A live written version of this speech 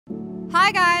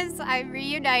Hi guys, I'm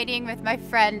reuniting with my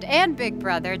friend and big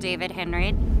brother, David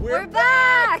Henrie. We're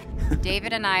back!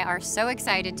 David and I are so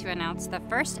excited to announce the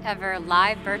first ever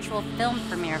live virtual film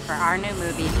premiere for our new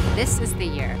movie, This Is the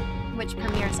Year, which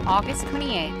premieres August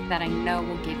 28th, that I know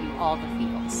will give you all the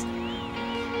feels.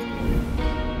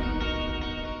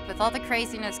 With all the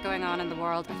craziness going on in the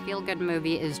world, a feel-good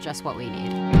movie is just what we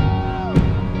need.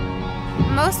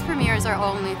 Most premieres are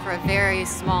only for a very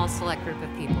small select group of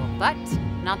people, but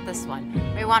not this one.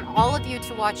 We want all of you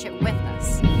to watch it with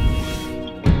us.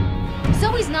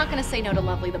 Zoe's not gonna say no to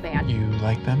Lovely the band. You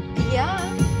like them? Yeah.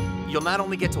 You'll not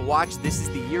only get to watch This Is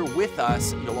the Year with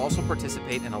us, you'll also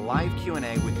participate in a live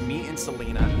Q&A with me and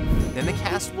Selena. Then the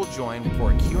cast will join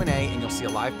for a Q&A and you'll see a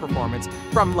live performance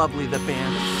from Lovely the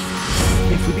band.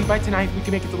 If we leave by tonight, we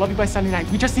can make it to Love You by Sunday night.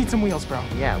 We just need some wheels, bro.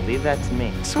 Yeah, leave that to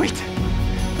me. Sweet.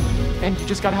 And you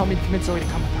just gotta help me to convince Zoe to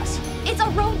come with us. It's a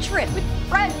road trip with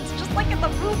friends, just like in the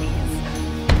movies.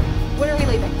 When are we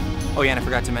leaving? Oh yeah, and I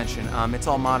forgot to mention, it's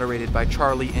all moderated by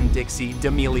Charlie and Dixie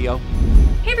D'Amelio.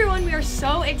 Hey everyone, we are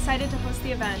so excited to host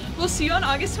the event. We'll see you on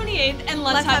August 28th, and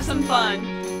let's have some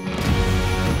fun.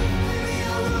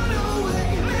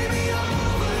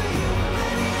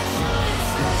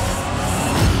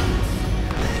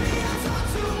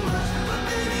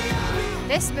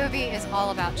 This movie is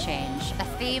all about change, a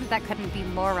theme that couldn't be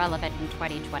more relevant in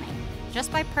 2020. Just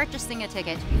by purchasing a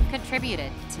ticket, you've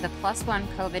contributed to the +1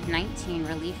 COVID-19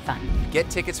 Relief Fund. Get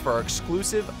tickets for our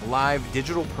exclusive live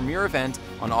digital premiere event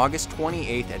on August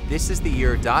 28th at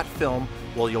thisistheyear.film,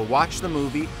 where you'll watch the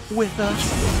movie with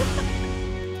us.